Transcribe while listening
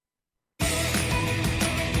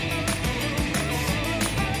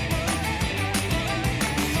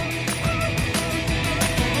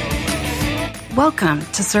Welcome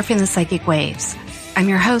to Surfing the Psychic Waves. I'm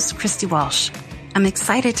your host, Christy Walsh. I'm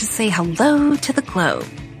excited to say hello to the globe.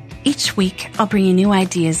 Each week, I'll bring you new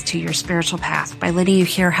ideas to your spiritual path by letting you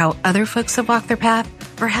hear how other folks have walked their path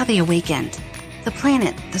or how they awakened. The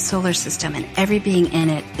planet, the solar system, and every being in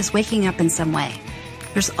it is waking up in some way.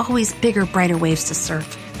 There's always bigger, brighter waves to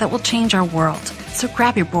surf that will change our world, so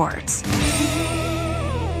grab your boards.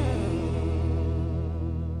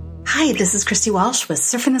 Hi, this is Christy Walsh with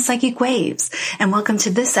Surfing the Psychic Waves, and welcome to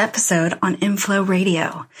this episode on Inflow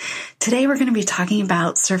Radio. Today we're going to be talking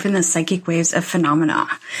about surfing the psychic waves of phenomena,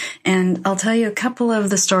 and I'll tell you a couple of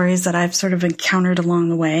the stories that I've sort of encountered along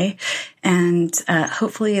the way, and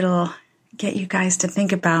hopefully it'll get you guys to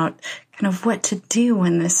think about kind of what to do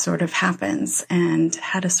when this sort of happens and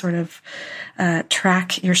how to sort of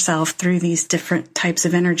track yourself through these different types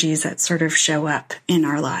of energies that sort of show up in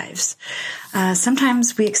our lives.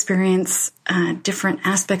 Sometimes we experience different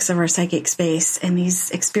aspects of our psychic space, and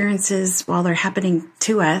these experiences, while they're happening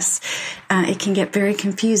to us, it can get very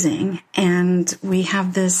confusing, and we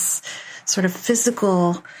have this sort of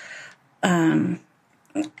physical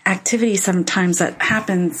activity sometimes that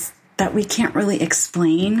happens that we can't really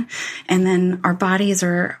explain, and then our bodies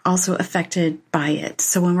are also affected by it.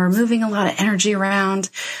 So when we're moving a lot of energy around,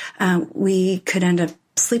 we could end up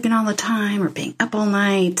sleeping all the time or being up all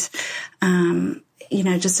night,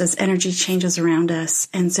 just as energy changes around us.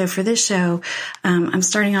 And so for this show, I'm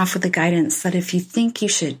starting off with the guidance that if you think you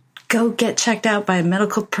should go get checked out by a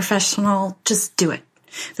medical professional, just do it.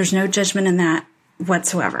 There's no judgment in that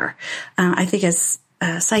whatsoever. I think as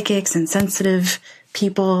psychics and sensitive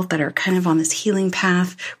people that are kind of on this healing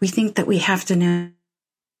path, we think that we have to know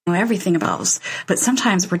everything about us, but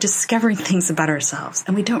sometimes we're discovering things about ourselves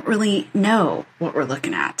and we don't really know what we're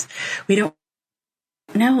looking at. We don't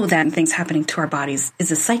know that things happening to our bodies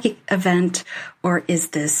is a psychic event or is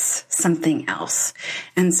this something else?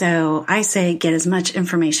 And so I say get as much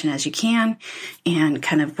information as you can and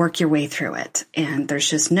kind of work your way through it. And there's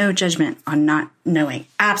just no judgment on not knowing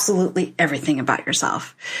absolutely everything about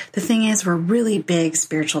yourself. The thing is, we're really big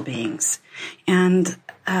spiritual beings, and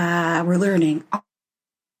we're learning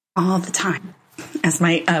all the time. As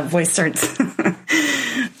my voice starts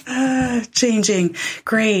changing.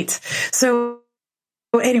 Great. So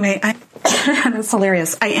anyway, that's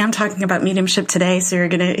hilarious. I am talking about mediumship today, so you're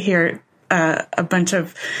going to hear a bunch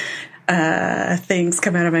of things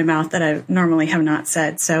come out of my mouth that I normally have not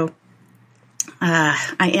said. So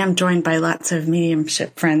I am joined by lots of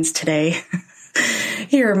mediumship friends today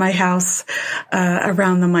here in my house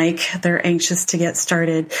around the mic. They're anxious to get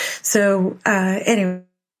started. So anyway,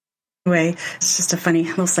 it's just a funny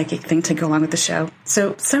little psychic thing to go along with the show.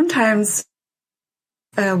 So sometimes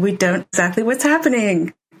we don't exactly what's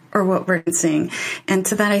happening or what we're seeing. And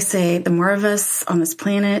to that I say, the more of us on this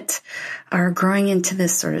planet are growing into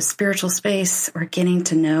this sort of spiritual space, we're getting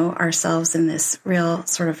to know ourselves in this real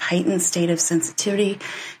sort of heightened state of sensitivity.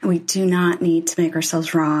 And we do not need to make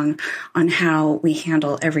ourselves wrong on how we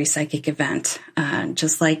handle every psychic event.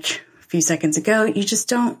 Just like a few seconds ago, you just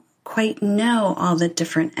don't quite know all the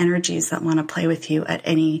different energies that want to play with you at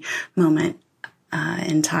any moment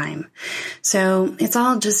in time. So it's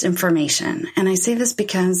all just information. And I say this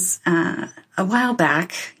because a while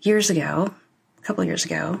back, a couple years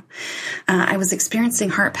ago, I was experiencing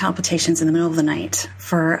heart palpitations in the middle of the night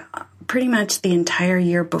for pretty much the entire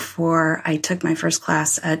year before I took my first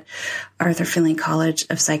class at Arthur Findlay College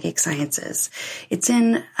of Psychic Sciences. It's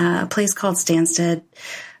in a place called Stansted,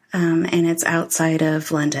 and it's outside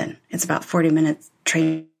of London. It's about 40 minutes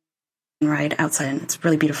train ride outside, and it's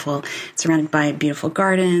really beautiful. It's surrounded by beautiful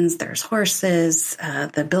gardens. There's horses.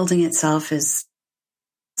 The building itself is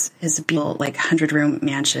a beautiful, 100-room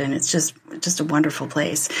mansion. It's just a wonderful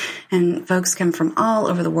place. And folks come from all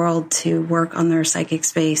over the world to work on their psychic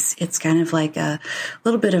space. It's kind of like a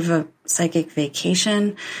little bit of a psychic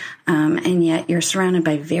vacation. And yet you're surrounded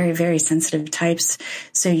by very, very sensitive types.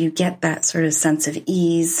 So you get that sort of sense of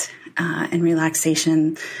ease and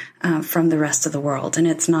relaxation from the rest of the world. And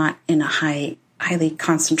it's not in a highly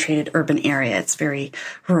concentrated urban area. It's very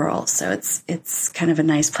rural. So it's kind of a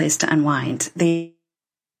nice place to unwind. They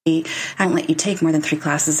don't let you take more than 3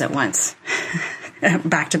 classes at once,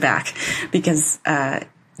 back to back, because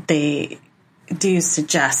they do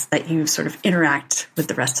suggest that you sort of interact with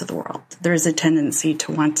the rest of the world. There is a tendency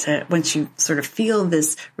to want to, once you sort of feel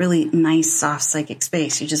this really nice, soft psychic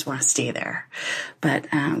space, you just want to stay there. But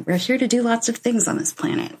we're here to do lots of things on this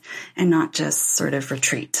planet and not just sort of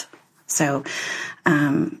retreat. So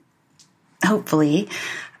hopefully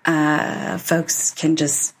folks can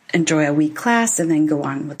just enjoy a week class and then go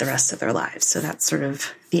on with the rest of their lives. So that's sort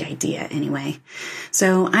of the idea anyway.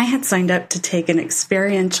 So I had signed up to take an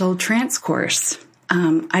experiential trance course.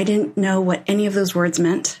 I didn't know what any of those words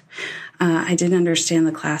meant. I didn't understand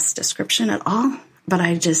the class description at all, but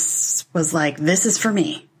I just was like, this is for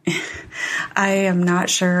me. I am not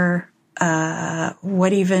sure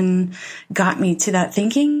what even got me to that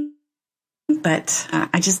thinking, but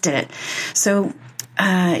I just did it. So,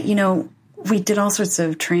 we did all sorts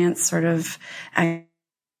of trance sort of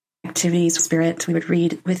activities, spirit. We would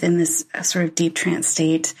read within this sort of deep trance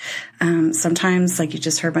state. Sometimes, like you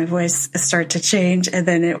just heard my voice start to change and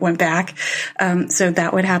then it went back. So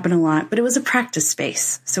that would happen a lot, but it was a practice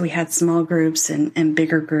space. So we had small groups and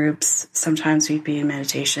bigger groups. Sometimes we'd be in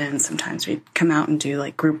meditation. Sometimes we'd come out and do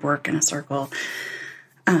like group work in a circle.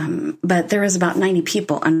 But there was about 90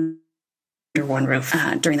 people under one roof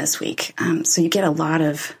during this week. So you get a lot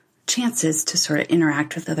of chances to sort of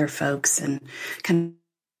interact with other folks and kind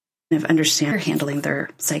of understand handling their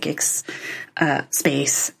psychics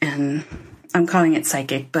space. And I'm calling it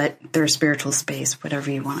psychic, but their spiritual space, whatever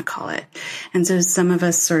you want to call it. And so some of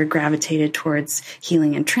us sort of gravitated towards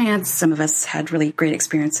healing and trance. Some of us had really great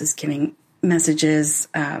experiences giving messages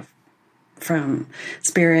from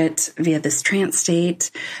spirit via this trance state.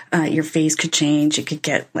 Your face could change. You could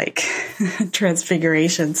get like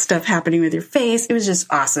transfiguration stuff happening with your face. It was just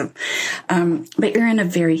awesome. But you're in a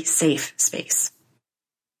very safe space.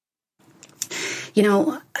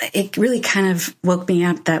 It really kind of woke me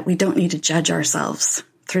up that we don't need to judge ourselves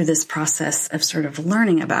through this process of sort of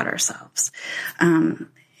learning about ourselves.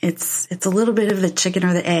 It's a little bit of the chicken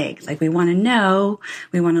or the egg. Like we want to know,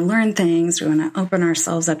 we want to learn things, we want to open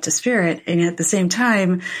ourselves up to spirit. And at the same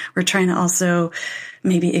time, we're trying to also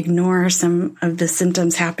maybe ignore some of the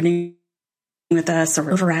symptoms happening with us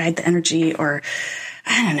or override the energy or,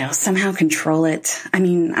 I don't know, somehow control it. I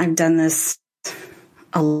mean, I've done this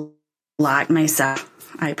a lot myself.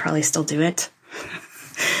 I probably still do it.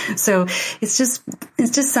 So it's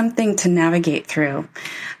just something to navigate through.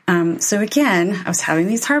 So again, I was having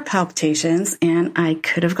these heart palpitations and I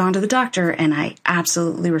could have gone to the doctor and I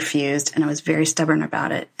absolutely refused and I was very stubborn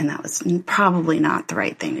about it. And that was probably not the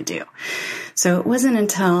right thing to do. So it wasn't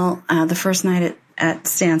until the first night at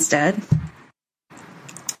Stansted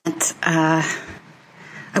that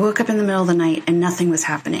I woke up in the middle of the night and nothing was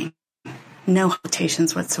happening. No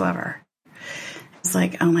palpitations whatsoever. It's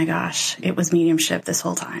like, oh my gosh, it was mediumship this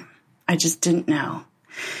whole time. I just didn't know.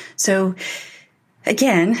 So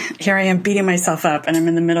again, here I am beating myself up and I'm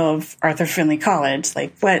in the middle of Arthur Findlay College.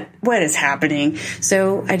 Like what is happening?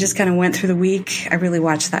 So I just kind of went through the week. I really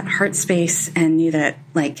watched that heart space and knew that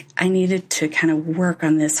like I needed to kind of work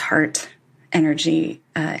on this heart energy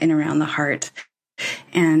in around the heart.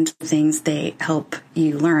 And things they help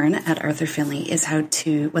you learn at Arthur Findlay is how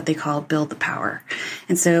to, what they call build the power.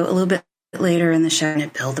 And so a little bit later in the show, I'm going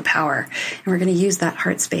to build the power. And we're going to use that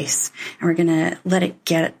heart space and we're going to let it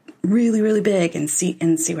get really, really big and see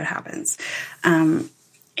what happens. And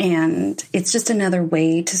it's just another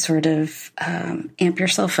way to sort of amp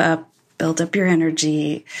yourself up, build up your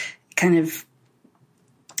energy, kind of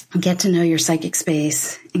get to know your psychic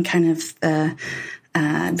space and kind of the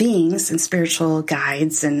beings and spiritual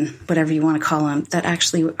guides and whatever you want to call them that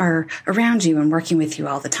actually are around you and working with you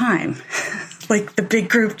all the time. Like the big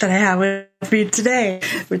group that I have with me today,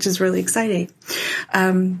 which is really exciting.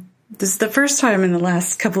 This is the first time in the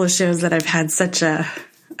last couple of shows that I've had such a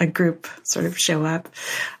group sort of show up.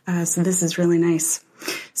 So this is really nice.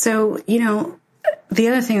 So, the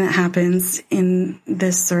other thing that happens in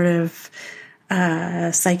this sort of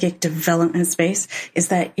psychic development space is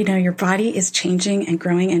that, your body is changing and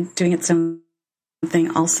growing and doing its own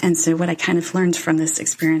thing also. And so what I kind of learned from this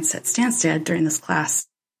experience at Stansted during this class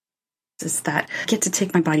is that I get to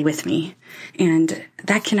take my body with me and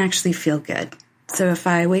that can actually feel good. So if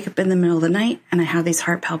I wake up in the middle of the night and I have these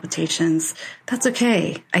heart palpitations, that's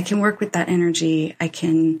okay. I can work with that energy. I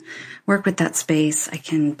can work with that space. I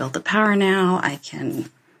can build the power now. I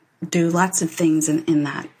can do lots of things in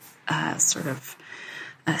that sort of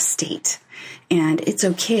state. And it's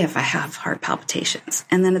okay if I have heart palpitations.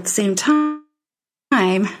 And then at the same time,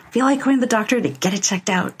 feel like going to the doctor to get it checked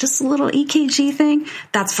out. Just a little EKG thing.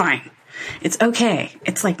 That's fine. It's okay.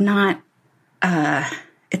 It's like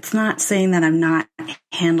it's not saying that I'm not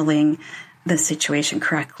handling the situation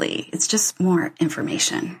correctly. It's just more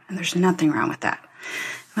information. And there's nothing wrong with that.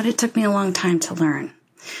 But it took me a long time to learn.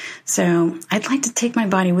 So I'd like to take my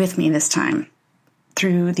body with me this time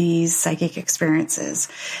through these psychic experiences.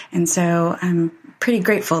 And so I'm pretty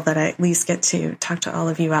grateful that I at least get to talk to all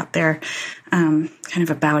of you out there kind of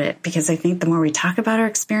about it, because I think the more we talk about our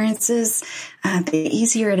experiences, the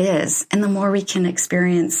easier it is, and the more we can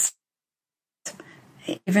experience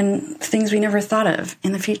even things we never thought of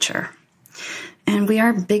in the future. And we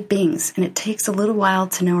are big beings, and it takes a little while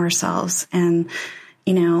to know ourselves. And,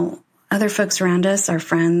 you know, other folks around us, our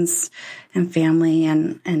friends and family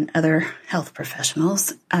and other health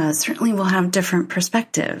professionals, certainly will have different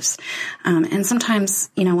perspectives. And sometimes,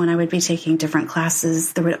 you know, when I would be taking different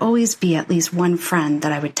classes, there would always be at least one friend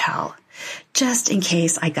that I would tell, just in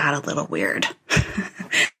case I got a little weird.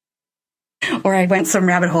 Or I went some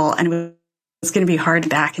rabbit hole and it was going to be hard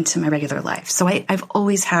back into my regular life. So I've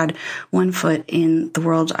always had one foot in the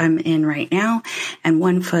world I'm in right now and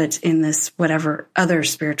one foot in this whatever other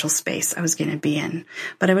spiritual space I was going to be in.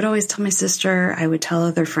 But I would always tell my sister, I would tell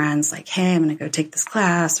other friends like, hey, I'm going to go take this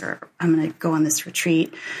class, or I'm going to go on this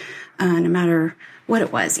retreat, no matter what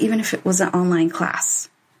it was, even if it was an online class,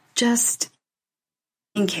 just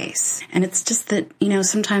in case. And it's just that, you know,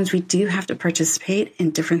 sometimes we do have to participate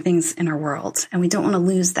in different things in our world, and we don't want to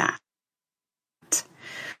lose that.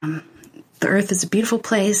 The earth is a beautiful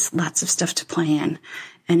place, lots of stuff to play in.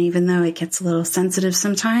 And even though it gets a little sensitive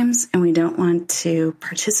sometimes and we don't want to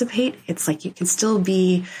participate, it's like you can still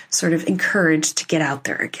be sort of encouraged to get out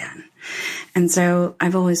there again. And so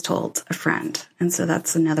I've always told a friend. And so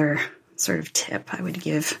that's another sort of tip I would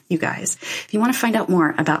give you guys. If you want to find out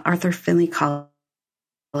more about Arthur Findlay College,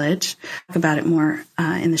 talk about it more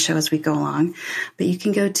in the show as we go along. But you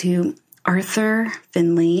can go to Arthur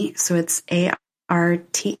Findlay, so it's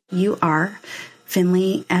ARTUR,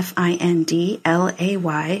 Findlay, FINDLAY,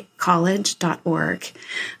 college.org.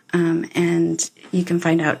 And you can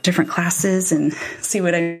find out different classes and see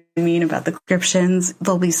what I mean about the descriptions.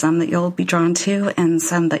 There'll be some that you'll be drawn to and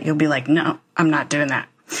some that you'll be like, no, I'm not doing that.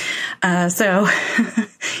 So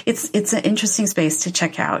it's an interesting space to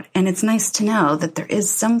check out. And it's nice to know that there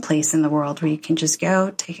is some place in the world where you can just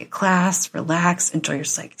go, take a class, relax, enjoy your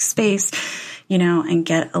psychic space, you know, and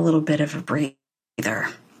get a little bit of a breather.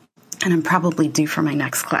 And I'm probably due for my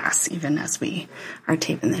next class, even as we are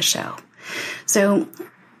taping this show. So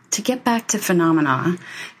to get back to phenomena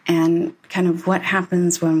and kind of what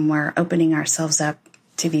happens when we're opening ourselves up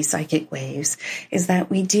to these psychic waves, is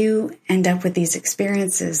that we do end up with these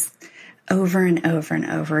experiences over and over and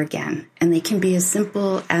over again. And they can be as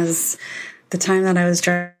simple as the time that I was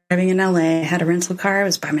driving in LA. I had a rental car. I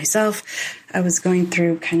was by myself. I was going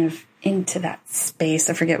through kind of into that space.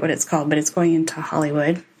 I forget what it's called, but it's going into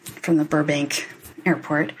Hollywood from the Burbank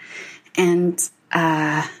airport. And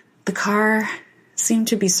the car seemed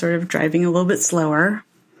to be sort of driving a little bit slower,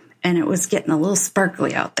 and it was getting a little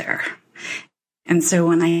sparkly out there. And so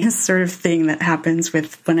when this sort of thing that happens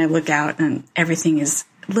with when I look out and everything is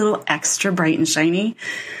a little extra bright and shiny,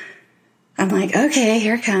 I'm like, okay,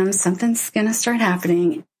 here it comes. Something's going to start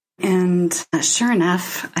happening. And sure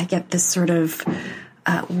enough, I get this sort of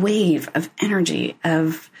wave of energy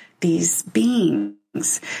of these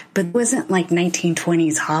beings. But it wasn't like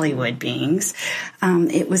 1920s Hollywood beings.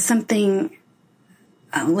 It was something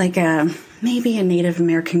like maybe a Native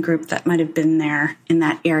American group that might have been there in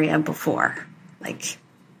that area before, like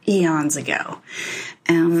eons ago.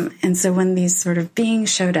 And so when these sort of beings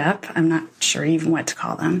showed up, I'm not sure even what to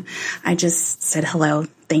call them. I just said, hello,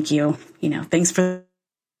 thank you. You know, thanks for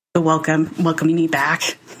the welcoming me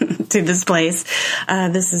back to this place.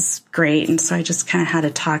 This is great. And so I just kind of had a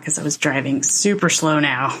talk as I was driving super slow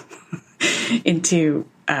now into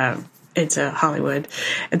Hollywood.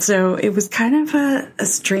 And so it was kind of a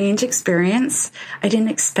strange experience. I didn't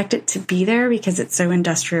expect it to be there because it's so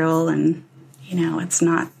industrial and, you know, it's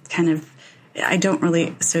not kind of, I don't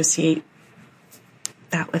really associate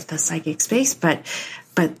that with the psychic space, but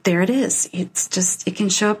there it is. It's just, it can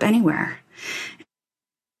show up anywhere.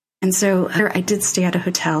 And so I did stay at a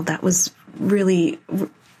hotel that was really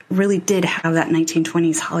did have that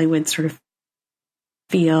 1920s Hollywood sort of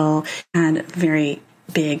feel, and very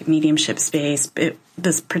big mediumship space.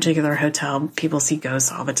 This particular hotel, people see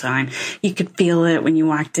ghosts all the time. You could feel it when you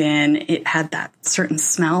walked in. It had that certain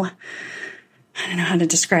smell. I don't know how to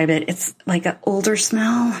describe it. It's like an older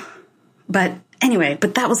smell. But anyway,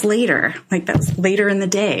 that was later. Like that was later in the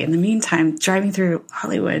day. In the meantime, driving through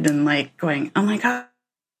Hollywood and like going, oh my gosh,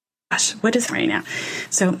 what is it right now?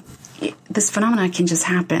 So this phenomena can just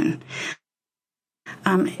happen.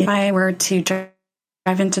 If I were to drive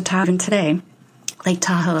into Tahoe today, Lake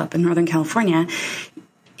Tahoe up in Northern California,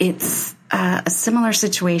 it's a similar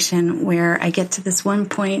situation where I get to this one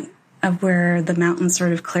point of where the mountains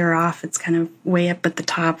sort of clear off. It's kind of way up at the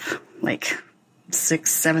top, like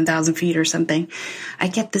 7,000 feet or something, I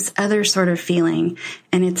get this other sort of feeling,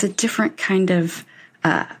 and it's a different kind of,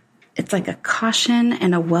 it's like a caution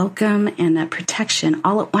and a welcome and a protection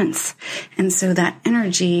all at once. And so that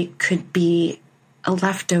energy could be a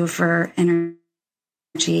leftover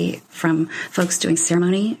energy from folks doing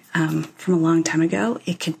ceremony from a long time ago.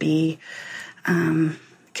 It could be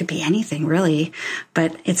anything really,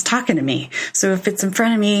 but it's talking to me. So if it's in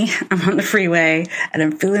front of me, I'm on the freeway and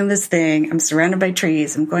I'm feeling this thing, I'm surrounded by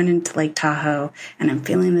trees, I'm going into Lake Tahoe and I'm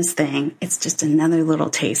feeling this thing, it's just another little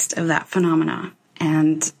taste of that phenomena.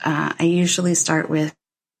 And I usually start with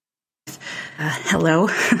hello.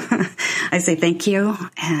 I say thank you,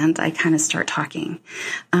 and I kind of start talking.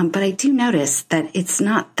 But I do notice that it's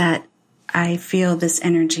not that I feel this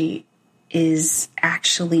energy is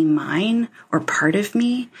actually mine or part of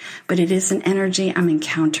me, but it is an energy I'm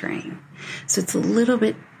encountering. So it's a little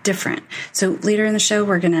bit different. So later in the show,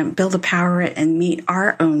 we're going to build a power and meet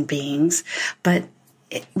our own beings, but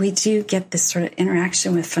we do get this sort of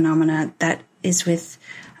interaction with phenomena that is with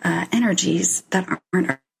energies that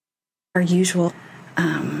aren't our usual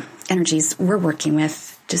energies we're working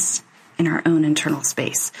with just in our own internal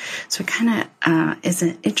space. So it kind of is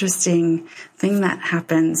an interesting thing that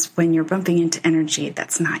happens when you're bumping into energy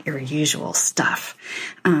that's not your usual stuff.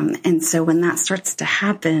 And so when that starts to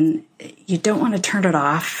happen, you don't want to turn it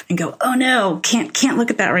off and go, oh no, can't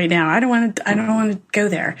look at that right now. I don't want to go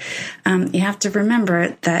there. You have to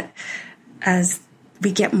remember that as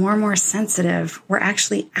we get more and more sensitive, we're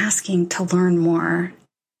actually asking to learn more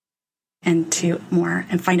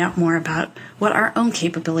and find out more about what our own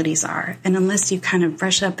capabilities are. And unless you kind of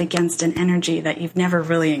brush up against an energy that you've never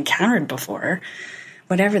really encountered before,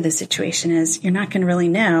 whatever the situation is, you're not going to really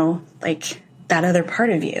know like that other part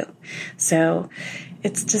of you. So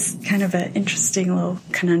it's just kind of an interesting little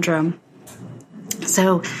conundrum.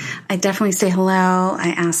 So I definitely say hello.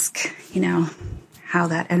 I ask, how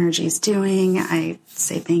that energy is doing. I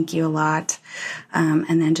say thank you a lot,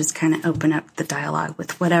 and then just kind of open up the dialogue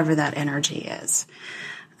with whatever that energy is.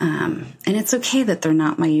 And it's okay that they're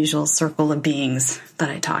not my usual circle of beings that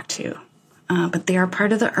I talk to, but they are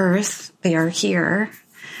part of the earth. They are here,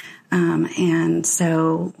 and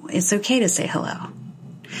so it's okay to say hello.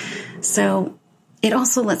 So it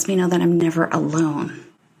also lets me know that I'm never alone,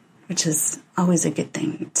 which is always a good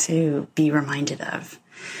thing to be reminded of.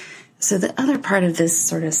 So the other part of this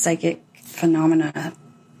sort of psychic phenomena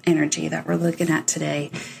energy that we're looking at today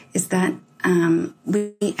is that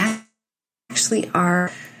we actually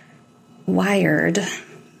are wired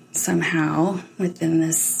somehow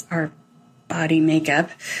within our body makeup,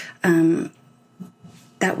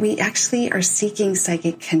 that we actually are seeking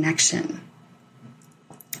psychic connection.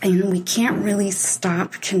 And we can't really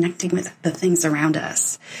stop connecting with the things around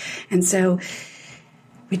us. And so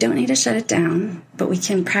we don't need to shut it down, but we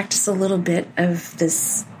can practice a little bit of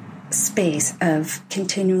this space of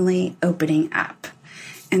continually opening up.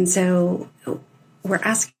 And so we're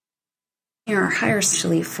asking our higher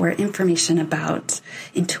self for information about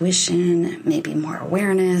intuition, maybe more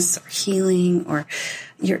awareness or healing, or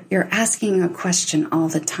you're asking a question all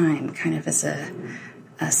the time, kind of as a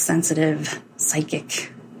sensitive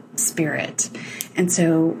psychic spirit. And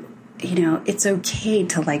so, it's okay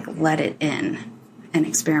to let it in and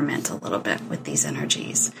experiment a little bit with these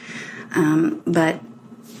energies. But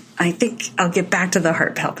I think I'll get back to the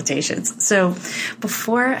heart palpitations. So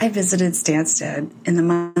before I visited Stansted, in the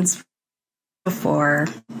months before,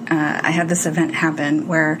 I had this event happen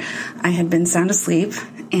where I had been sound asleep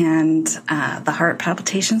and the heart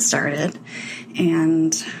palpitations started,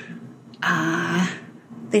 and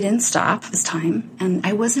they didn't stop this time. And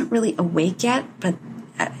I wasn't really awake yet, but,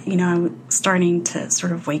 I'm starting to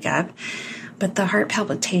sort of wake up. But the heart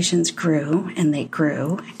palpitations grew, and they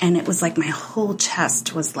grew, and it was like my whole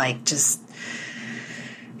chest was like just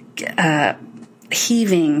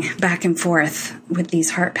heaving back and forth with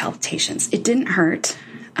these heart palpitations. It didn't hurt.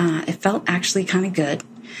 It felt actually kind of good,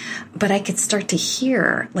 but I could start to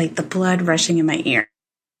hear like the blood rushing in my ears.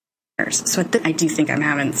 So I do think I'm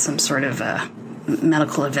having some sort of a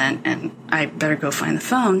medical event, and I better go find the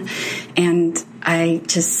phone. And I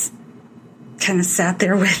just kind of sat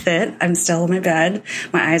there with it. I'm still in my bed.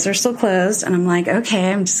 My eyes are still closed. And I'm like,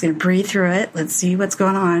 okay, I'm just going to breathe through it. Let's see what's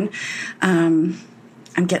going on.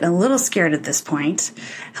 I'm getting a little scared at this point.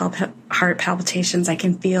 Heart palpitations, I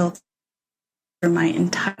can feel through my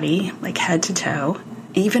entire body, like head to toe,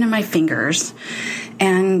 even in my fingers.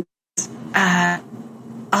 And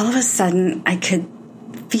all of a sudden, I could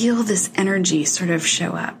feel this energy sort of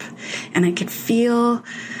show up. And I could feel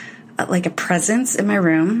like a presence in my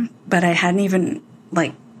room, but I hadn't even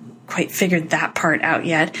quite figured that part out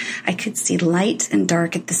yet. I could see light and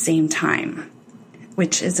dark at the same time,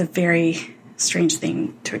 which is a very strange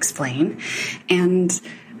thing to explain. And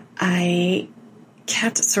I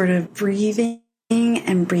kept sort of breathing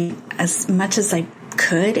and breathe as much as I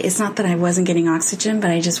could. It's not that I wasn't getting oxygen, but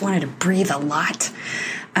I just wanted to breathe a lot.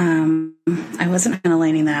 I wasn't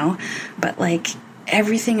ventilating though, but like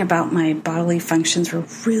everything about my bodily functions were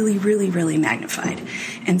really, really, really magnified.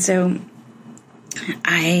 And so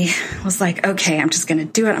I was like, okay, I'm just going to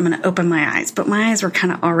do it. I'm going to open my eyes. But my eyes were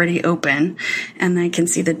kind of already open, and I can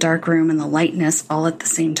see the dark room and the lightness all at the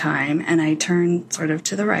same time. And I turn sort of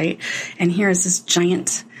to the right, and here is this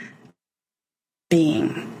giant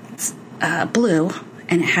being. It's blue,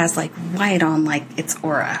 and it has like white on like its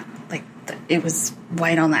aura. Like it was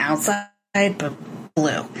white on the outside, but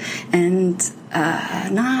blue. And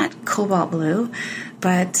not cobalt blue,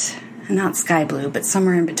 but not sky blue, but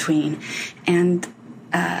somewhere in between. And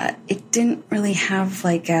it didn't really have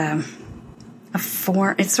like a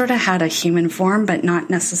form. It sort of had a human form, but not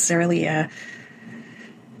necessarily a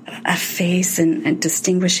face and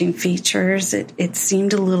distinguishing features. It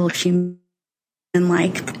seemed a little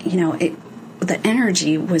human-like. You know, the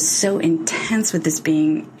energy was so intense with this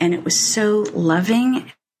being, and it was so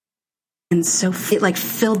loving, and so it like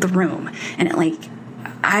filled the room, and it like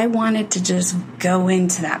I wanted to just go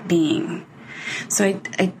into that being. So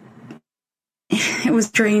it was the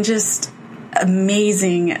strangest,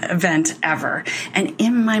 amazing event ever. And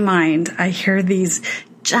in my mind, I hear these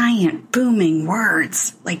giant booming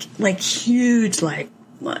words, like huge, like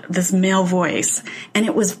this male voice. And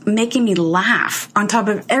it was making me laugh on top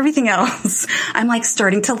of everything else. I'm like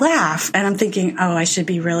starting to laugh, and I'm thinking, oh, I should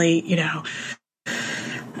be really,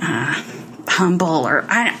 humble, or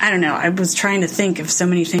I don't know. I was trying to think of so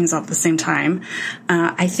many things all at the same time.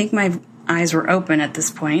 I think my eyes were open at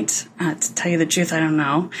this point. To tell you the truth, I don't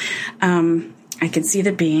know. I could see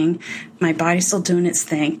the being, my body's still doing its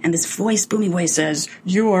thing, and this voice, booming voice says,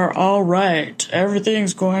 "You are all right.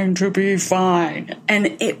 Everything's going to be fine."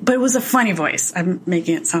 But it was a funny voice. I'm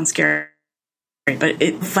making it sound scary, but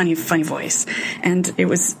funny voice. And it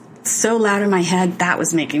was so loud in my head, that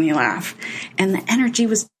was making me laugh. And the energy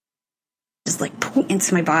was just like pulling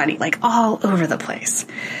into my body, like all over the place.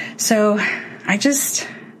 So I just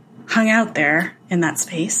hung out there in that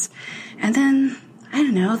space. And then, I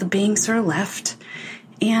don't know, the being sort of left.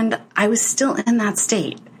 And I was still in that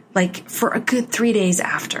state, like for a good 3 days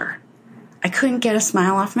after. I couldn't get a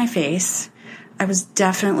smile off my face. I was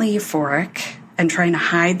definitely euphoric and trying to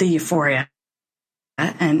hide the euphoria.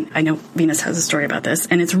 And I know Venus has a story about this,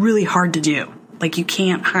 and it's really hard to do. Like you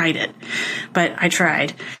can't hide it. But I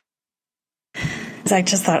tried. So I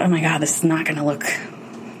just thought, oh my God, this is not going to look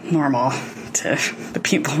normal to the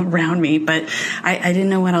people around me. But I didn't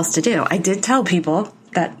know what else to do. I did tell people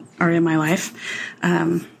that are in my life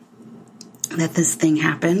that this thing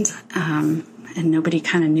happened, and nobody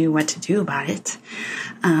kind of knew what to do about it.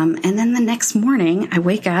 And then the next morning, I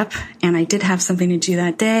wake up, and I did have something to do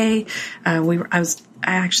that day.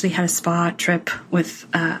 I actually had a spa trip with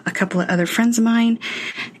a couple of other friends of mine,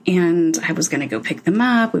 and I was going to go pick them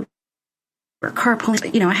up. We were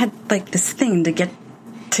carpooling. I had like this thing to get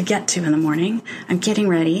to in the morning. I'm getting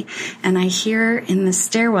ready, and I hear in the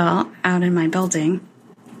stairwell out in my building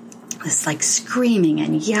this like screaming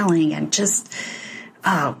and yelling, and just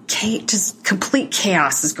complete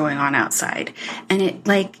chaos is going on outside. And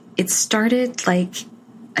it started like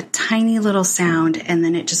a tiny little sound, and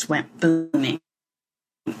then it just went booming.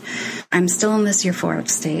 I'm still in this euphoric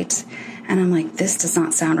state, and I'm like, this does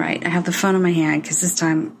not sound right. I have the phone in my hand, because this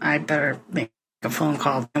time I better make a phone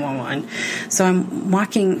call to 911. So I'm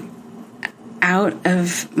walking out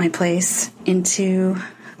of my place into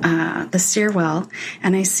the stairwell,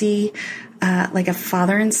 and I see like a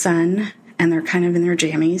father and son, and they're kind of in their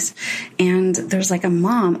jammies, and there's like a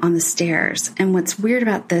mom on the stairs. And what's weird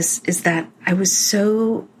about this is that I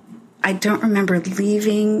don't remember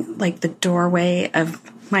leaving like the doorway of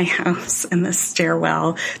my house and the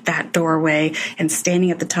stairwell, that doorway, and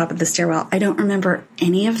standing at the top of the stairwell. I don't remember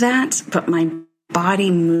any of that, but my body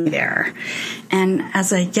moved there. And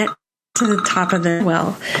as I get to the top of the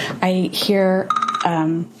well, I hear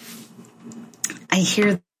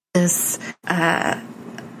this,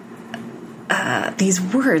 these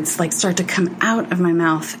words like start to come out of my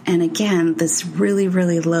mouth. And again, this really,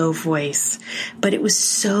 really low voice, but it was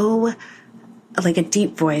so like a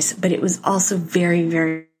deep voice, but it was also very,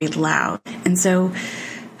 very loud. And so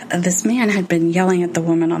this man had been yelling at the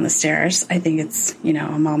woman on the stairs. I think it's,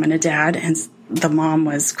 a mom and a dad, and the mom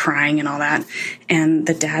was crying and all that. And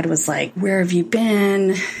the dad was like, where have you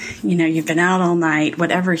been? You've been out all night,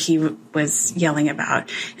 whatever he was yelling about.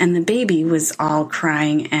 And the baby was all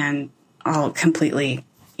crying and all completely,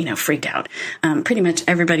 freaked out. Pretty much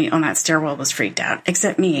everybody on that stairwell was freaked out,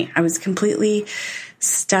 except me. I was completely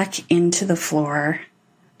stuck into the floor,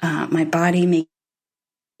 my body making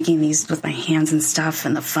these with my hands and stuff,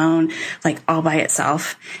 and the phone, like all by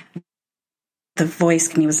itself. The voice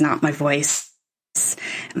to me was not my voice.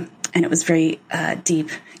 And it was very deep.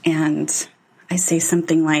 And I say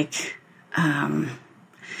something like,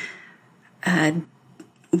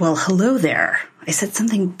 well, hello there. I said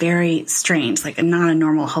something very strange, like not a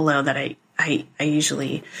normal hello that I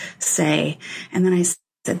usually say. And then I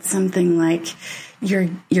said something like, your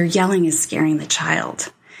yelling is scaring the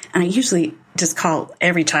child. And I usually just call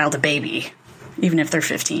every child a baby, even if they're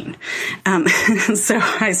 15. So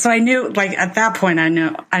I knew, like, at that point,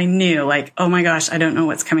 I knew, like, oh my gosh, I don't know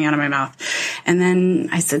what's coming out of my mouth. And then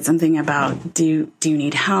I said something about, do you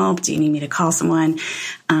need help? Do you need me to call someone?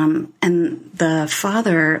 And the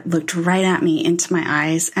father looked right at me into my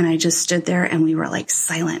eyes, and I just stood there, and we were like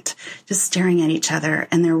silent, just staring at each other.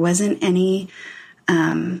 And there wasn't any,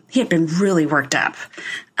 he had been really worked up.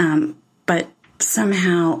 But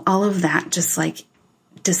somehow all of that just like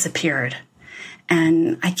disappeared.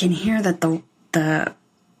 And I can hear that the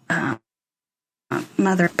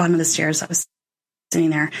mother, bottom of the stairs, I was sitting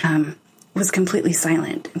there, was completely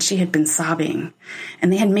silent, and she had been sobbing,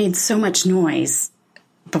 and they had made so much noise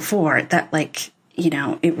before that, like,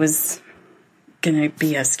 it was going to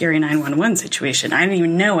be a scary 911 situation. I didn't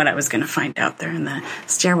even know what I was going to find out there in the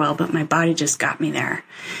stairwell, but my body just got me there.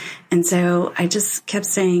 And so I just kept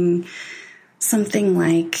saying something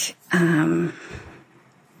like, are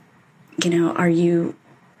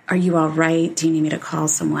you all right? Do you need me to call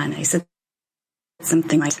someone? I said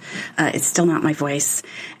something like, it's still not my voice.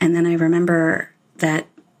 And then I remember that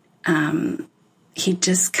he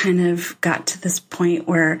just kind of got to this point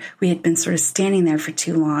where we had been sort of standing there for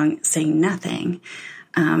too long, saying nothing.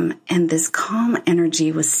 And this calm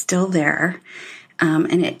energy was still there.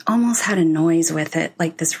 And it almost had a noise with it,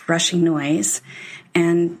 like this rushing noise.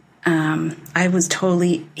 And I was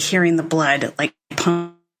totally hearing the blood, like,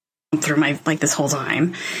 pump through my, like, this whole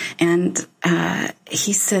time. And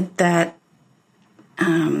he said that,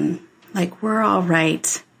 like, we're all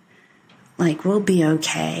right. Like, we'll be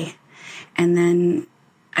okay. And then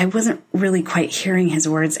I wasn't really quite hearing his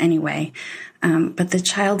words anyway. But the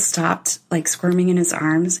child stopped, like, squirming in his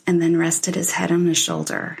arms, and then rested his head on his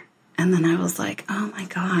shoulder. And then I was like, oh my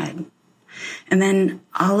God. And then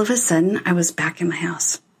all of a sudden I was back in my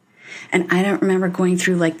house. And I don't remember going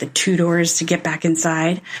through, like, the 2 doors to get back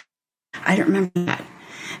inside. I don't remember that.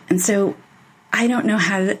 And so I don't know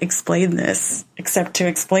how to explain this except to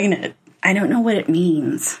explain it. I don't know what it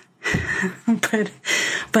means. but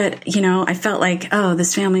I felt like, oh,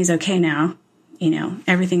 this family's okay now.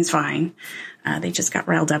 Everything's fine. They just got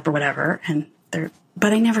riled up or whatever.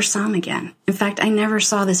 But I never saw them again. In fact, I never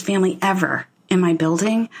saw this family ever in my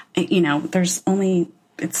building.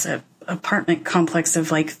 It's a apartment complex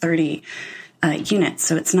of like 30 units.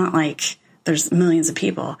 So it's not like there's millions of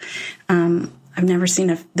people. I've never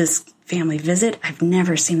seen this family visit. I've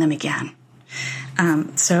never seen them again.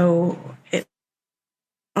 So it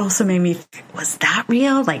also made me think, was that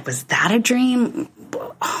real? Like, was that a dream?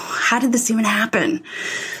 How did this even happen?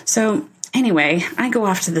 So anyway, I go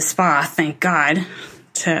off to the spa, thank God,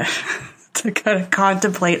 to kind of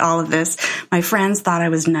contemplate all of this. My friends thought I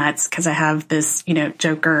was nuts because I have this,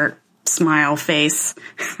 Joker smile face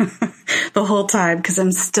the whole time because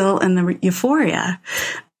I'm still in the euphoria.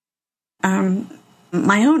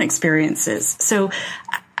 My own experiences. So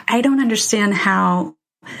I don't understand how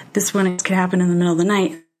this one could happen in the middle of the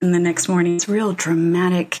night and the next morning it's real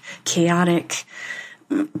dramatic, chaotic,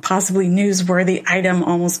 possibly newsworthy item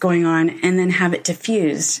almost going on, and then have it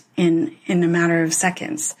diffused in a matter of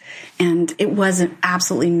seconds. And it wasn't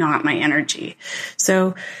absolutely not my energy.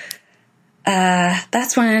 So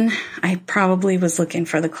that's when I probably was looking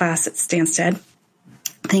for the class at Stansted,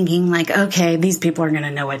 thinking like, okay, these people are going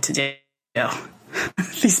to know what to do.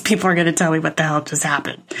 These people are going to tell me what the hell just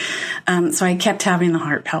happened. So I kept having the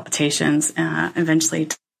heart palpitations, eventually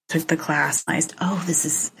took the class, realized, oh, this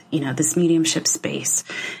is, this mediumship space,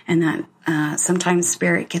 and that sometimes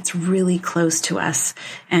spirit gets really close to us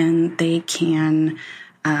and they can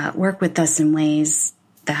work with us in ways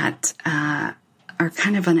that are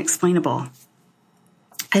kind of unexplainable.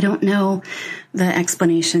 I don't know the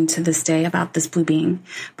explanation to this day about this blue being,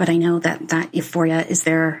 but I know that euphoria is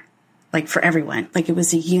there, like, for everyone. Like, it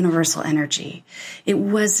was a universal energy. It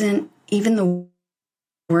wasn't even the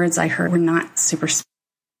words I heard were not super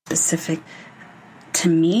specific to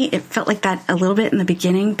me. It felt like that a little bit in the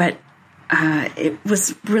beginning, but it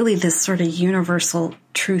was really this sort of universal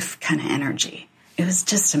truth kind of energy. It was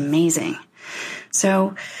just amazing.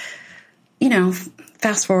 So,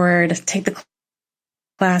 fast forward, take the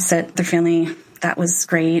class at Arthur Findlay. That was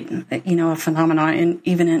great, a phenomenon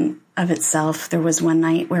even in of itself. There was one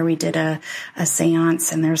night where we did a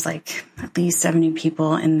seance, and there's like at least 70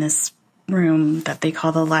 people in this room that they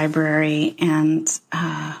call the library, and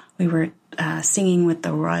we were singing with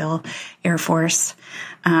the Royal Air Force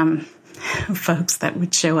folks that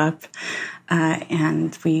would show up,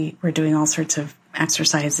 and we were doing all sorts of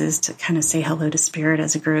exercises to kind of say hello to spirit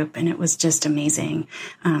as a group, and it was just amazing,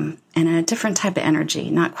 and a different type of energy,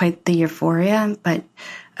 not quite the euphoria, but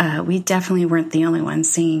we definitely weren't the only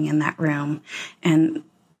ones singing in that room. And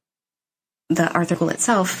the Arthur School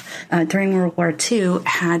itself, during World War II,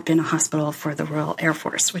 had been a hospital for the Royal Air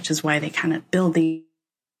Force, which is why they kind of build the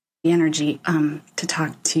energy to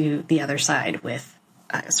talk to the other side with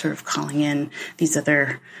sort of calling in these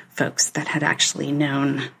other folks that had actually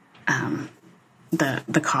known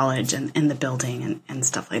the college and the building and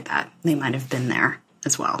stuff like that. They might have been there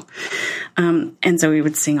as well. And so we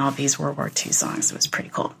would sing all these World War II songs. It was pretty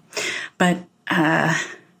cool. But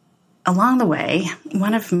along the way,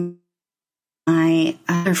 one of my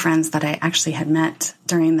other friends that I actually had met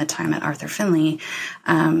during the time at Arthur Findlay,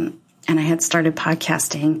 and I had started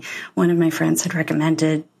podcasting, one of my friends had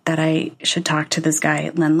recommended that I should talk to this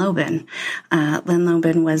guy, Len Lobban. Len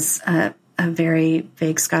Lobban was a very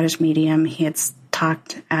big Scottish medium. He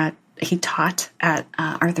taught at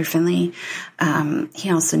Arthur Findlay.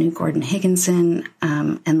 He also knew Gordon Higginson,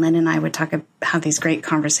 and Len and I would have these great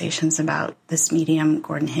conversations about this medium,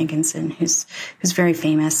 Gordon Higginson, who's very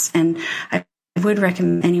famous. And I would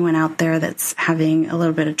recommend anyone out there that's having a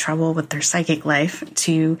little bit of trouble with their psychic life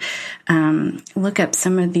to look up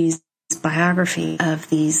some of these biography of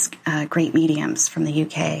these great mediums from the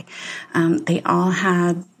UK. They all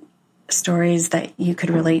had stories that you could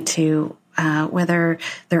relate to, whether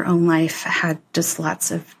their own life had just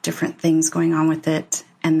lots of different things going on with it,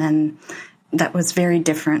 and then that was very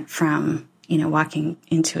different from walking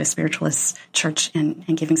into a spiritualist church and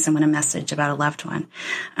giving someone a message about a loved one.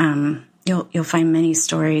 You'll find many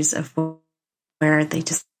stories of where they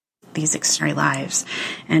just these extraordinary lives,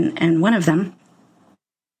 and one of them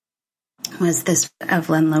was this of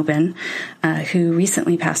Len Lobban, who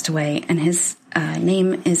recently passed away, and his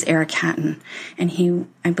name is Eric Hatton, and he,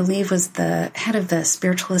 I believe, was the head of the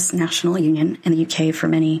Spiritualist National Union in the UK for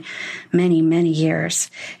many, many, many years.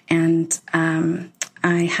 And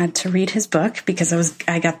I had to read his book because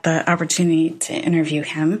I got the opportunity to interview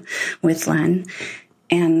him with Len,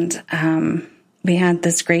 and we had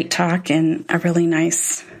this great talk and a really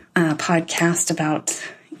nice podcast about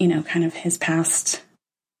kind of his past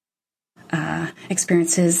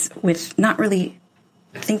experiences with not really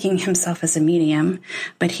thinking himself as a medium,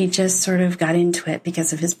 but he just sort of got into it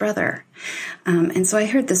because of his brother. And so I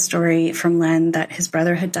heard this story from Len that his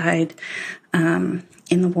brother had died in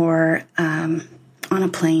the war on a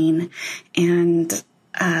plane, and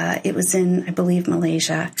it was in, I believe,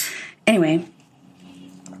 Malaysia. Anyway,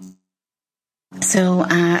 so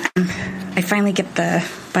I finally get the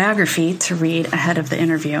biography to read ahead of the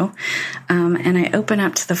interview, and I open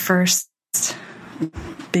up to the first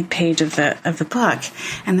big page of the book,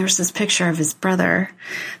 and there's this picture of his brother.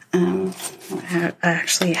 I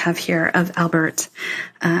actually have here of Albert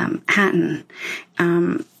Hatton,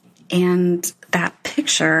 and that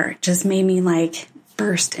picture just made me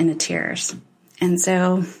burst into tears. And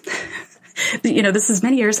so, this is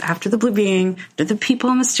many years after the Blue Being, to the people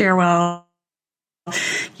in the stairwell.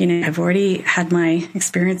 I've already had my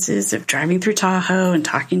experiences of driving through Tahoe and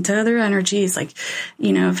talking to other energies.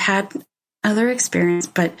 I've had other experience,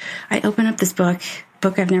 but I open up this book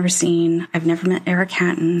I've never seen. I've never met Eric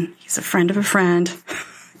Hatton. He's a friend of a friend.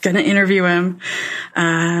 Gonna interview him.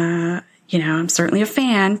 I'm certainly a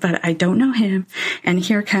fan, but I don't know him. And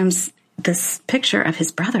here comes this picture of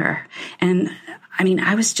his brother. And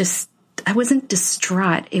I wasn't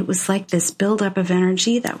distraught. It was like this buildup of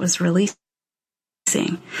energy that was releasing.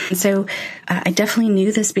 And so I definitely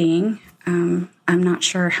knew this being. I'm not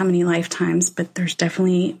sure how many lifetimes, but there's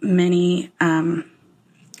definitely many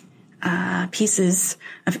pieces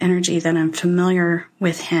of energy that I'm familiar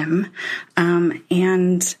with him.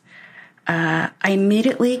 And I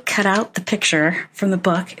immediately cut out the picture from the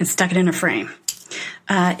book and stuck it in a frame.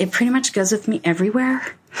 It pretty much goes with me everywhere.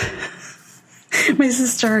 My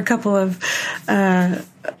sister, a couple of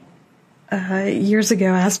years ago,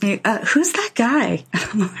 asked me, who's that guy?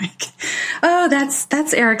 I'm like, Oh,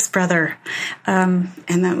 that's Eric's brother. And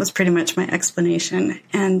that was pretty much my explanation.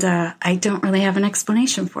 And I don't really have an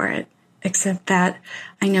explanation for it, except that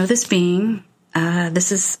I know this being.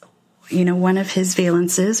 This is, one of his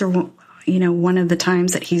valences, or, one of the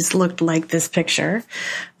times that he's looked like this picture.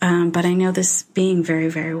 But I know this being very,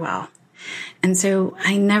 very well. And so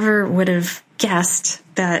I never would have guessed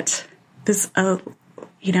that this, a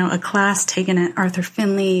class taken at Arthur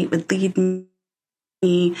Findlay would lead me.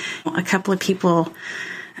 A couple of people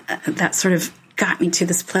that sort of got me to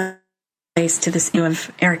this place, to this view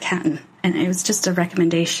of Eric Hatton. And it was just a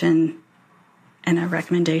recommendation and a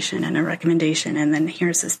recommendation and a recommendation. And then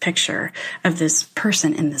here's this picture of this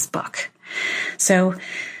person in this book. So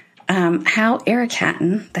how Eric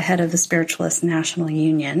Hatton, the head of the Spiritualist National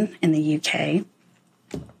Union in the UK,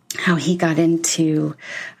 how he got into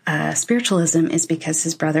spiritualism is because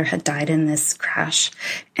his brother had died in this crash,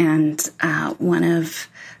 and one of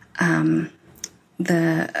a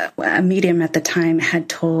medium at the time had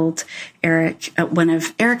told Eric, one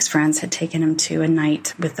of Eric's friends had taken him to a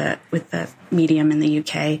night with the medium in the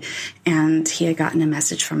UK, and he had gotten a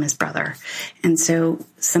message from his brother, and so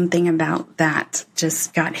something about that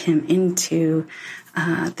just got him into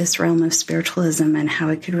this realm of spiritualism and how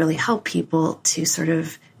it could really help people to sort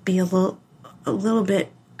of be a little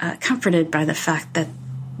bit comforted by the fact that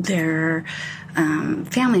their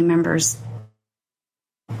family members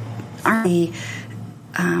aren't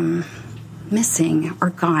missing or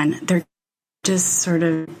gone. They're just sort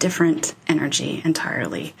of different energy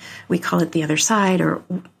entirely. We call it the other side, or,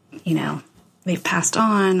 they've passed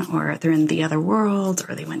on, or they're in the other world,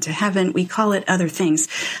 or they went to heaven. We call it other things,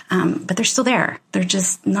 but they're still there. They're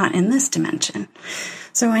just not in this dimension.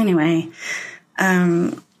 So anyway,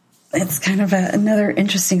 it's kind of another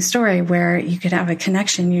interesting story where you could have a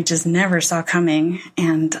connection you just never saw coming.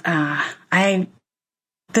 And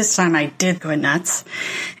this time I did go nuts,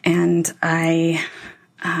 and I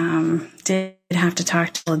did have to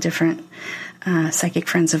talk to different psychic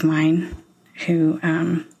friends of mine who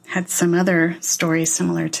had some other stories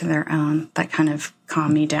similar to their own that kind of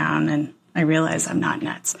calmed me down, and I realized I'm not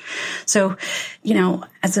nuts. So,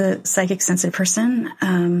 as a psychic sensitive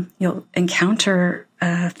person, you'll encounter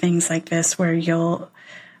things like this where you'll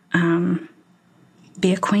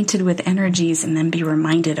be acquainted with energies and then be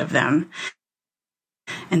reminded of them.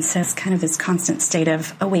 And so it's kind of this constant state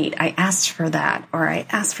of, oh, wait, I asked for that, or I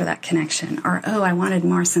asked for that connection, or, oh, I wanted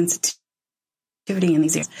more sensitivity in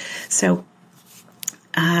these areas. So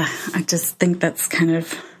I just think that's kind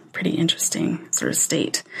of pretty interesting sort of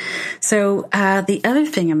state. So the other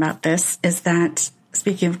thing about this is that,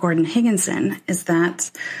 speaking of Gordon Higginson, is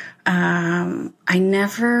that I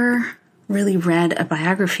never really read a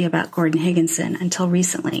biography about Gordon Higginson until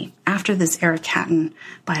recently, after this Eric Hatton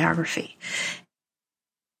biography.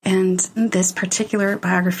 And this particular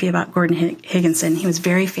biography about Gordon Higginson, he was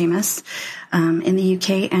very famous in the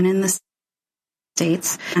UK and in the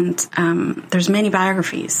States. And there's many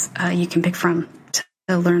biographies you can pick from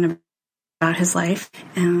to learn about his life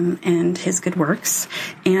and his good works.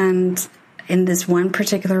 And in this one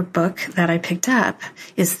particular book that I picked up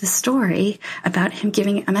is the story about him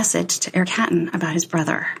giving a message to Eric Hatton about his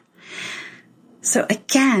brother. So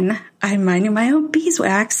again, I'm minding my own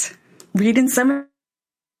beeswax, reading somebody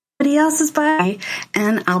else's bio,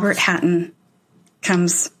 and Albert Hatton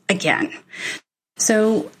comes again.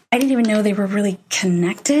 So I didn't even know they were really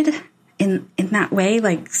connected in that way,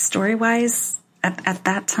 like story-wise at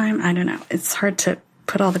that time. I don't know. It's hard to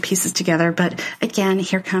put all the pieces together. But again,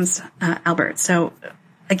 here comes Albert. So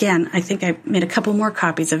again, I think I made a couple more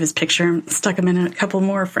copies of his picture and stuck him in a couple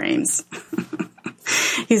more frames.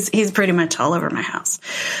 He's pretty much all over my house.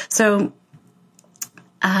 So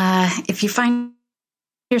if you find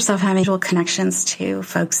yourself having visual connections to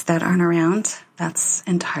folks that aren't around, that's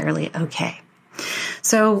entirely okay.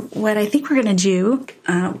 So what I think we're going to do,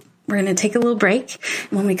 we're going to take a little break.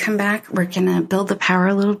 When we come back, we're going to build the power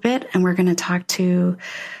a little bit, and we're going to talk to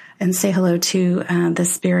and say hello to the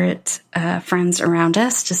spirit friends around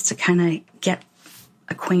us, just to kind of get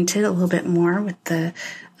acquainted a little bit more with the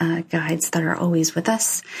guides that are always with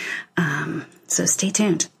us. So stay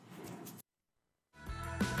tuned.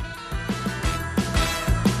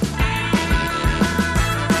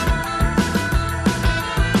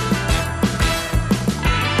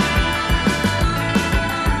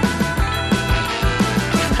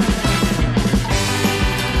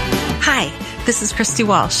 This is Christy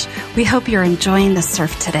Walsh. We hope you're enjoying the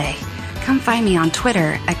surf today. Come find me on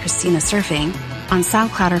Twitter at Christina Surfing, on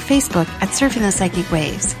SoundCloud or Facebook at Surfing the Psychic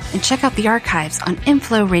Waves, and check out the archives on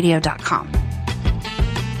infloradio.com.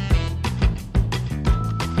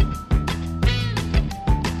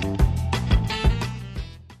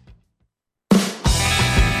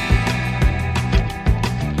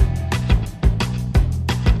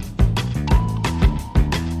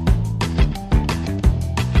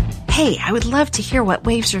 Hey, I would love to hear what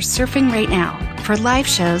waves you're surfing right now. For live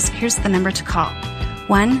shows, here's the number to call.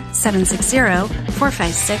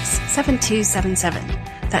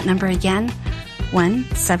 1-760-456-7277. That number again,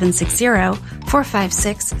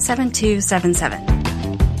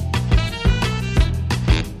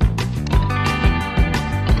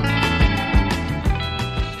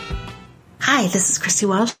 Hi, this is Christy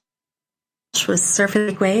Walsh with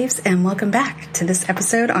Surfing Waves, and welcome back to this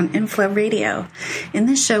episode on Inflow Radio. In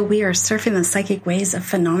this show, we are surfing the psychic waves of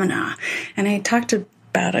phenomena, and I talked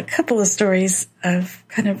about a couple of stories of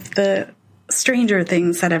kind of the stranger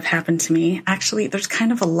things that have happened to me. Actually, there's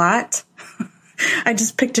kind of a lot. I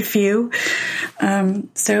just picked a few.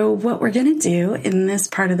 So what we're going to do in this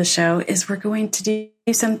part of the show is we're going to do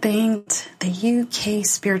something the UK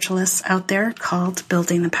spiritualists out there called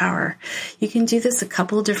building the power. You can do this a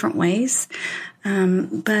couple different ways,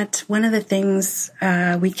 but one of the things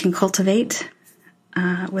we can cultivate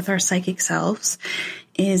with our psychic selves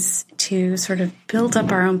is to sort of build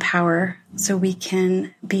up our own power so we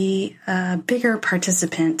can be a bigger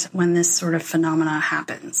participant when this sort of phenomena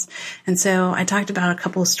happens. And so I talked about a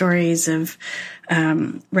couple of stories of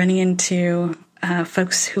running into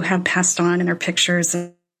folks who have passed on in their pictures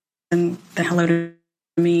and the hello to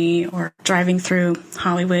me, or driving through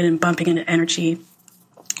Hollywood and bumping into energy.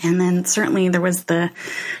 And then certainly there was the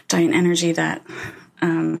giant energy that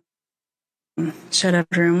showed up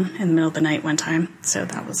in the room in the middle of the night one time. So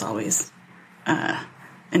that was always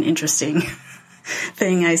an interesting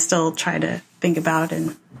thing I still try to think about,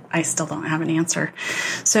 and I still don't have an answer.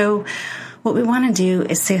 So what we want to do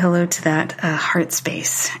is say hello to that heart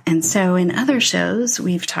space. And so in other shows,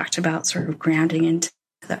 we've talked about sort of grounding into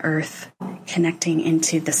the earth, connecting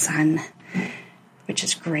into the sun, which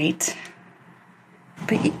is great.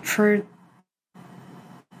 But for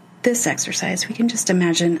this exercise, we can just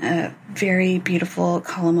imagine a very beautiful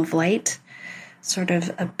column of light sort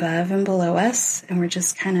of above and below us, and we're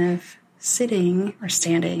just kind of sitting or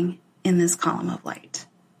standing in this column of light.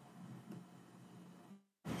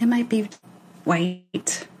 It might be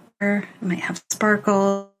white, or it might have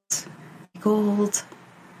sparkles, gold.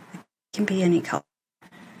 It can be any color.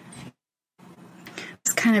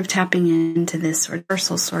 It's kind of tapping into this sort of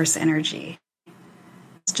universal source energy.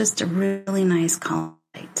 It's just a really nice column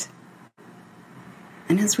of light.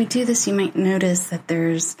 And as we do this, you might notice that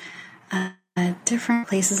there's different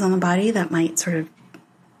places on the body that might sort of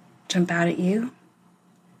jump out at you,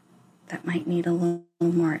 that might need a little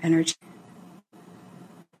more energy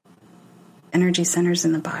centers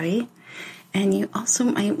in the body. And you also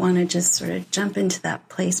might want to just sort of jump into that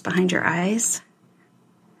place behind your eyes,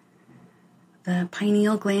 the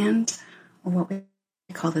pineal gland, or what we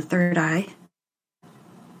call the third eye,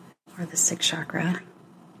 or the sixth chakra.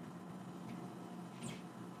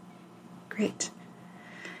 Great.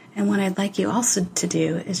 And what I'd like you also to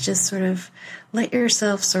do is just sort of let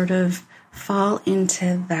yourself sort of fall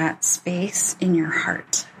into that space in your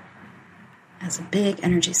heart as a big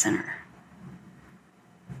energy center.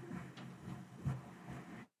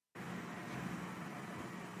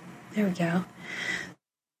 There we go.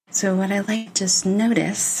 So what I like to just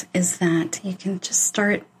notice is that you can just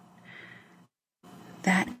start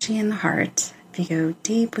that energy in the heart. If you go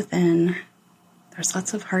deep within, there's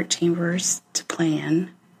lots of heart chambers to play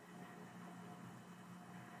in.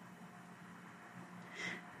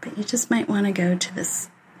 But you just might want to go to this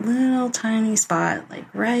little tiny spot, like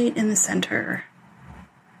right in the center.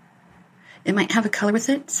 It might have a color with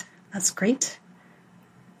it. That's great.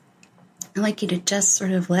 I'd like you to just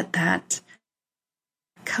sort of let that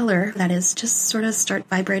color, that is, just sort of start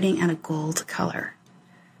vibrating at a gold color.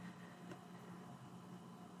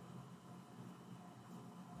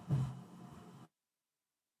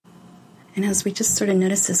 And as we just sort of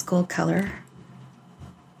notice this gold color,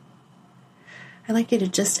 I'd like you to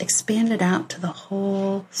just expand it out to the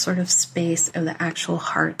whole sort of space of the actual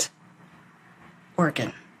heart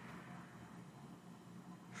organ,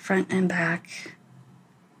 front and back.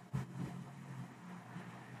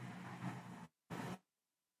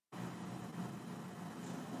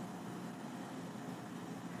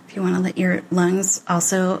 If you want to let your lungs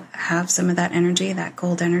also have some of that energy, that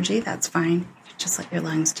gold energy, that's fine. Just let your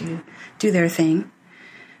lungs do their thing.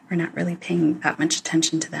 We're not really paying that much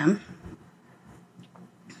attention to them.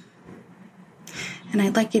 And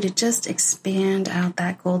I'd like you to just expand out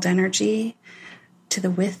that gold energy to the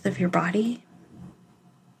width of your body,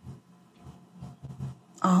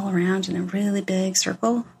 all around in a really big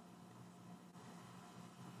circle.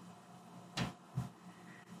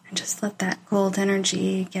 And just let that gold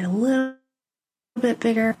energy get a little bit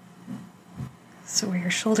bigger. So where your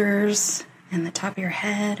shoulders and the top of your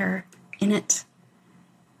head are in it.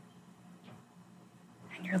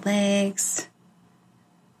 And your legs,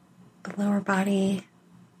 the lower body,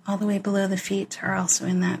 all the way below the feet are also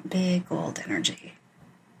in that big gold energy.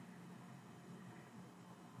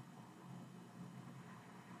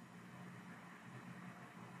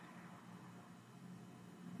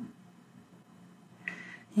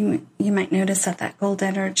 You might notice that that gold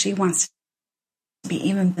energy wants to be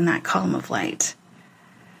even in that column of light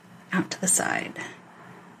out to the side.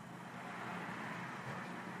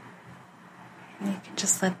 And you can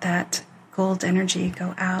just let that gold energy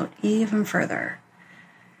go out even further.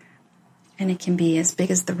 And it can be as big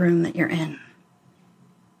as the room that you're in,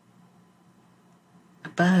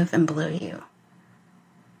 above and below you.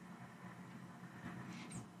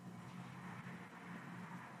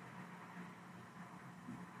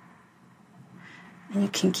 And you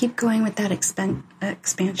can keep going with that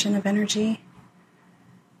expansion of energy.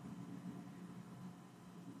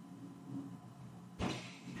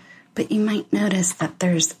 But you might notice that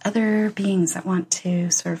there's other beings that want to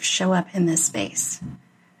sort of show up in this space.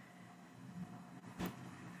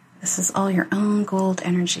 This is all your own gold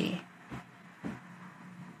energy.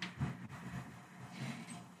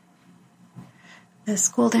 This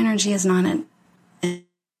gold energy is not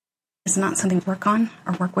something to work on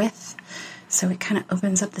or work with. So it kind of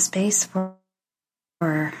opens up the space for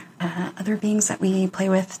other beings that we play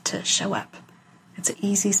with to show up. It's an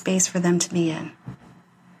easy space for them to be in.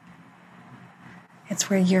 It's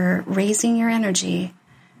where you're raising your energy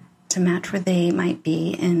to match where they might be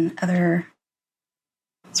in other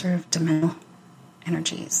sort of dimensional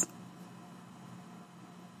energies.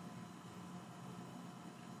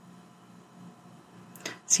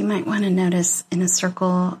 So you might want to notice in a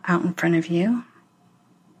circle out in front of you,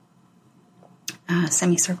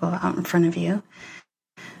 semicircle out in front of you,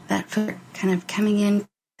 that foot kind of coming into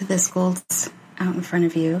this gold out in front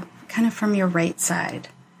of you, kind of from your right side.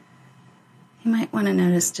 You might want to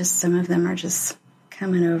notice just some of them are just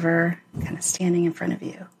coming over, kind of standing in front of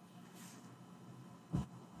you.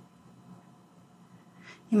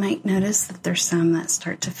 You might notice that there's some that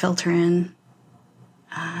start to filter in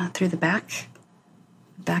through the back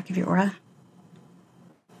of your aura.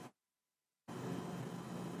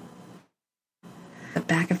 The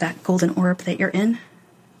back of that golden orb that you're in.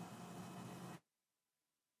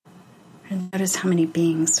 And notice how many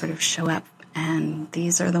beings sort of show up, and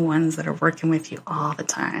these are the ones that are working with you all the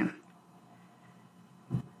time.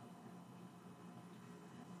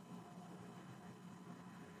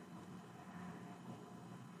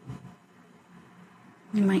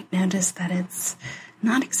 You might notice that it's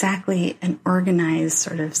not exactly an organized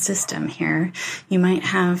sort of system here. You might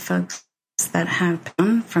have folks that have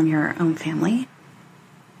come from your own family.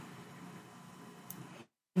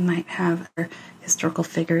 You might have historical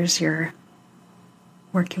figures you're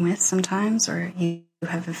working with sometimes, or you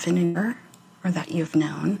have affinity for, or that you've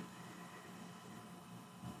known.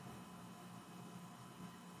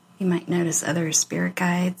 You might notice other spirit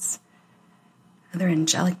guides, other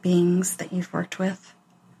angelic beings that you've worked with.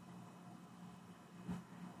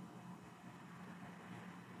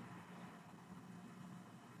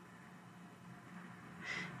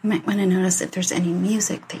 You might want to notice if there's any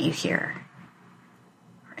music that you hear,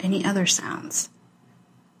 or any other sounds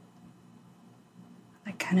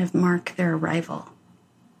that kind of mark their arrival.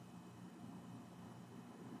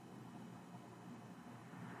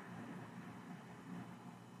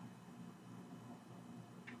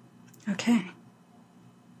 Okay.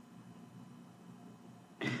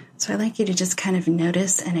 So I'd like you to just kind of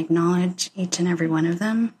notice and acknowledge each and every one of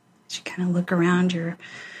them as you kind of look around your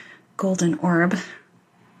golden orb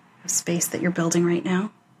of space that you're building right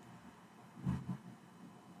now.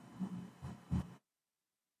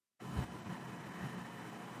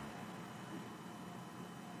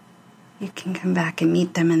 You can come back and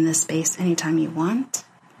meet them in this space anytime you want.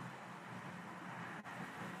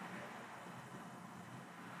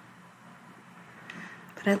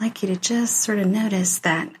 But I'd like you to just sort of notice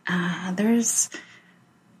that there's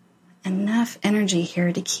enough energy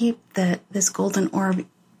here to keep this golden orb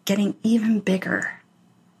getting even bigger.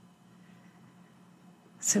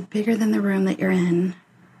 So bigger than the room that you're in.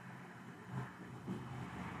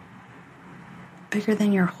 Bigger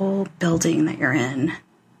than your whole building that you're in.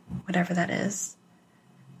 Whatever that is.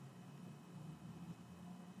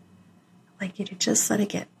 I'd like you to just let it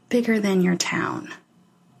get bigger than your town.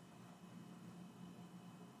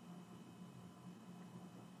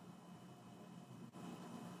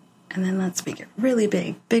 And then let's make it really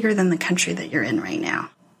big, bigger than the country that you're in right now.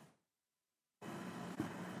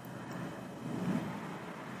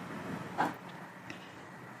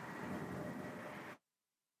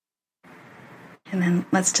 And then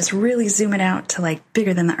let's just really zoom it out to like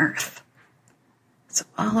bigger than the earth. So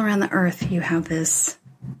all around the earth, you have this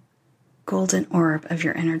golden orb of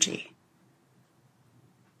your energy.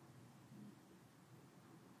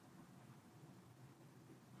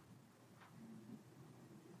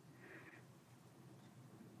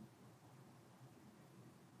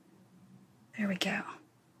 There we go.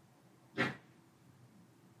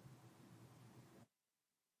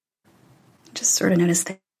 Just sort of notice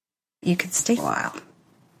that you could stay a while.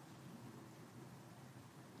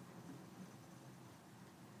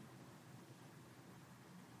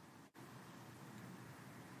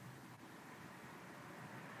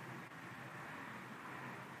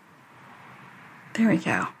 There we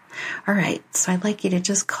go. All right, so I'd like you to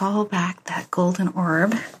just call back that golden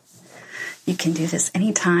orb. You can do this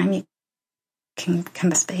anytime. You can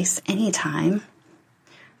come to space anytime.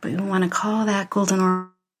 But we want to call that golden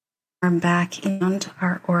orb back into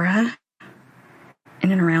our aura,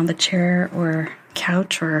 in and around the chair or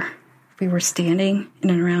couch, or if we were standing,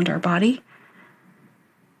 in and around our body.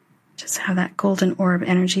 Just have that golden orb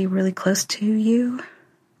energy really close to you.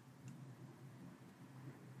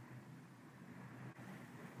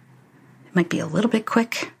 It might be a little bit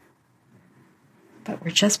quick, but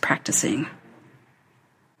we're just practicing.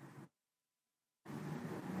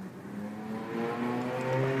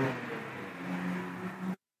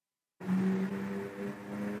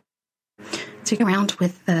 So you go around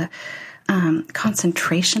with the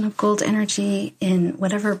concentration of gold energy in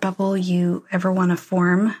whatever bubble you ever want to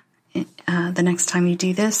form. The next time you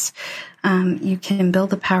do this, you can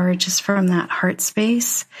build the power just from that heart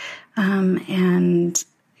space, and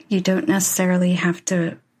you don't necessarily have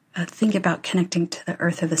to think about connecting to the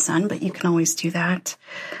earth or the sun, but you can always do that.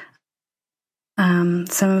 Some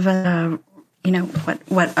of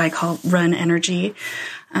what I call run energy,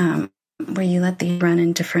 where you let the run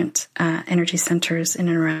in different energy centers in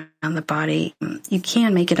and around the body. You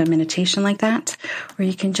can make it a meditation like that, or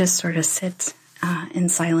you can just sort of sit in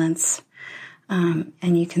silence,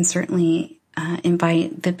 and you can certainly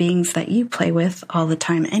invite the beings that you play with all the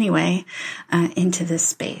time anyway into this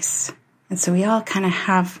space. And so we all kind of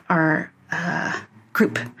have our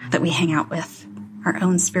group that we hang out with, our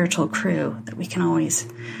own spiritual crew that we can always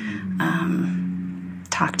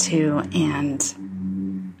talk to and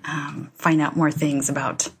find out more things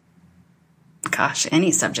about,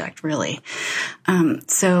 any subject, really.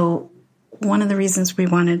 So one of the reasons we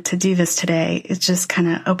wanted to do this today is just kind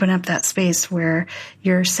of open up that space where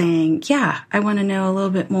you're saying, yeah, I want to know a little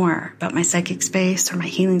bit more about my psychic space or my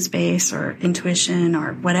healing space or intuition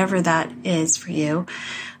or whatever that is for you.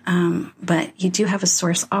 But you do have a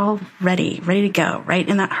source all ready to go, right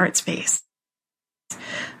in that heart space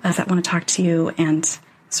that want to talk to you and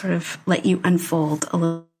sort of let you unfold a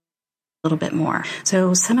little bit more.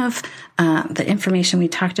 So some of the information we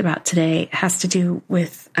talked about today has to do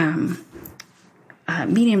with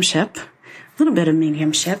mediumship, a little bit of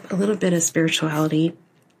mediumship, a little bit of spirituality.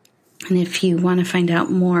 And if you want to find out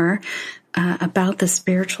more about the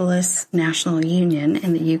Spiritualist National Union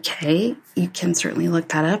in the UK, you can certainly look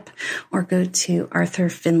that up or go to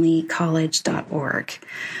arthurfinleycollege.org.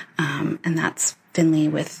 And that's Finley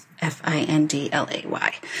with Findlay.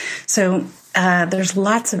 So there's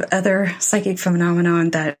lots of other psychic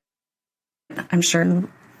phenomenon that I'm sure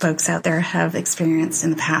folks out there have experienced in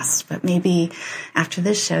the past, but maybe after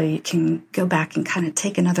this show, you can go back and kind of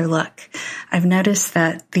take another look. I've noticed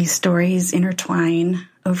that these stories intertwine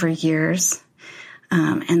over years,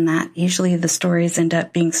 and that usually the stories end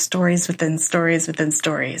up being stories within stories within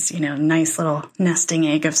stories, nice little nesting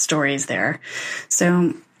egg of stories there.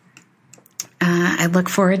 So I look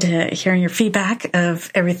forward to hearing your feedback of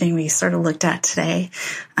everything we sort of looked at today.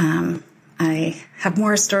 I have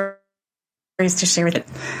more stories to share with it.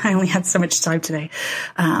 I only had so much time today.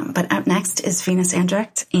 But up next is Venus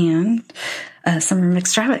Andrecht and Summer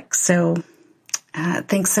McStravick. So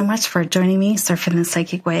thanks so much for joining me, surfing the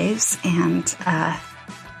psychic waves, and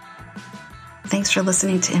thanks for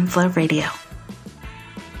listening to Inflow Radio.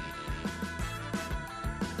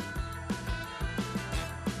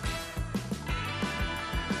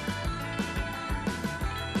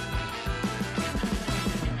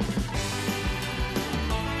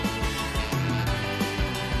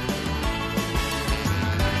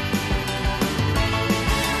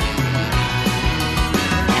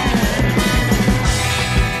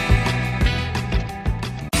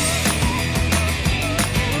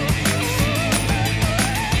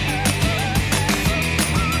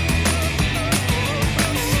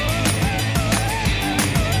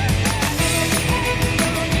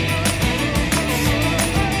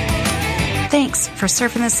 Thanks for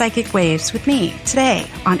surfing the psychic waves with me today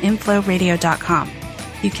on InflowRadio.com.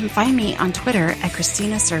 You can find me on Twitter at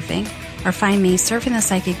Christina Surfing or find me surfing the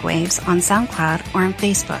psychic waves on SoundCloud or on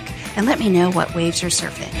Facebook, and let me know what waves you're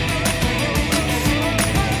surfing.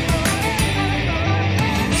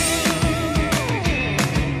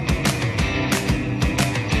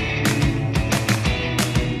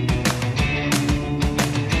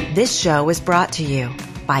 This show is brought to you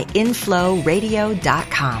by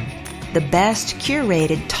InflowRadio.com, the best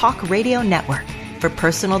curated talk radio network for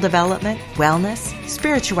personal development, wellness,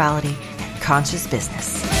 spirituality, and conscious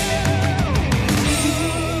business.